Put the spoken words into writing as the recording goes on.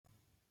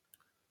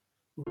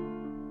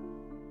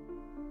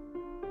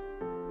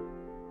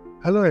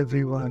Hello,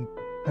 everyone,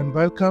 and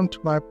welcome to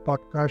my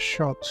podcast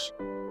Shots,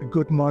 the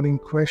Good Morning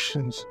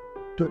Questions,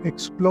 to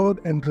explore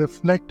and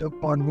reflect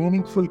upon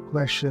meaningful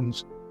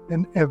questions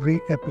in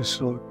every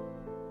episode.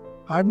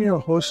 I'm your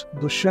host,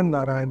 Dushyant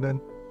Narayanan,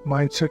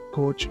 mindset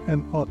coach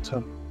and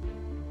author.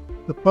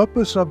 The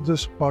purpose of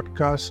this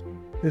podcast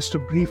is to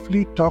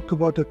briefly talk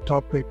about a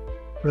topic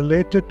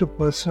related to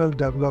personal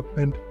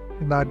development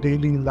in our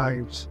daily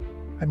lives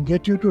and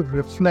get you to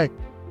reflect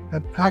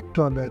and act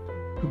on it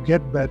to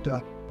get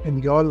better in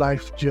your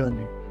life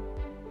journey.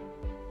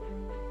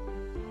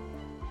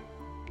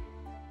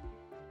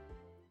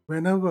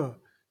 Whenever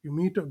you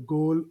meet a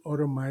goal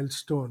or a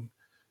milestone,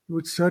 you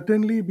would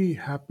certainly be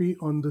happy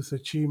on this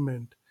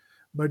achievement,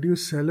 but you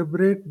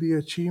celebrate the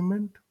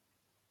achievement?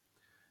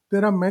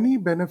 There are many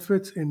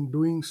benefits in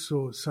doing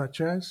so,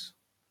 such as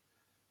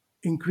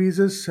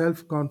increases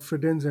self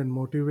confidence and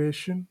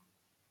motivation,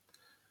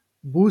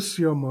 boosts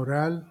your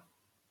morale,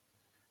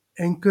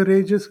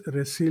 encourages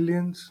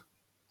resilience,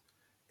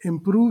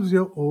 improves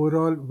your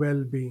overall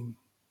well being.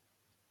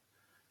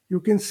 You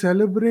can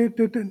celebrate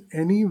it in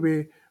any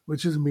way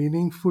which is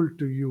meaningful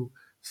to you,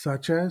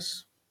 such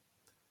as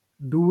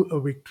do a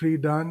victory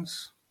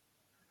dance,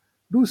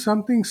 do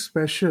something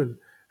special,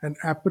 and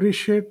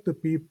appreciate the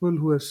people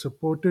who have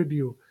supported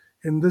you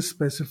in this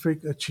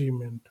specific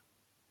achievement.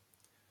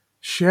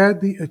 Share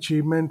the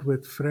achievement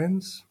with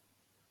friends.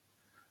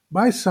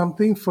 Buy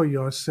something for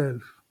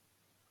yourself.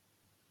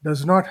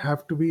 Does not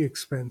have to be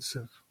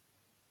expensive.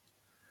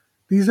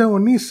 These are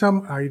only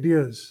some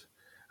ideas,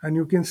 and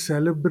you can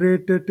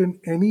celebrate it in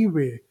any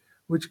way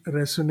which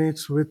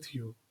resonates with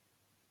you.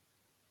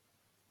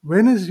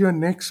 When is your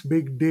next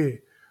big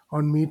day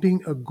on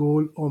meeting a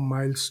goal or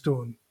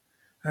milestone,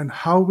 and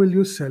how will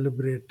you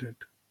celebrate it?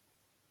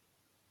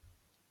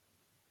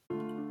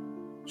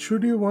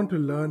 Should you want to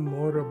learn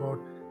more about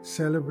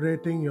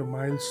celebrating your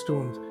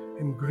milestones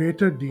in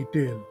greater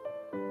detail,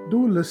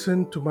 do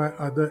listen to my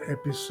other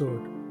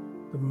episode,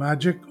 The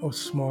Magic of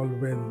Small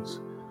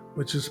Wins,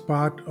 which is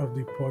part of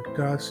the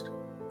podcast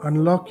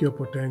Unlock Your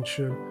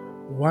Potential,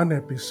 one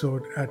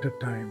episode at a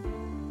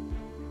time.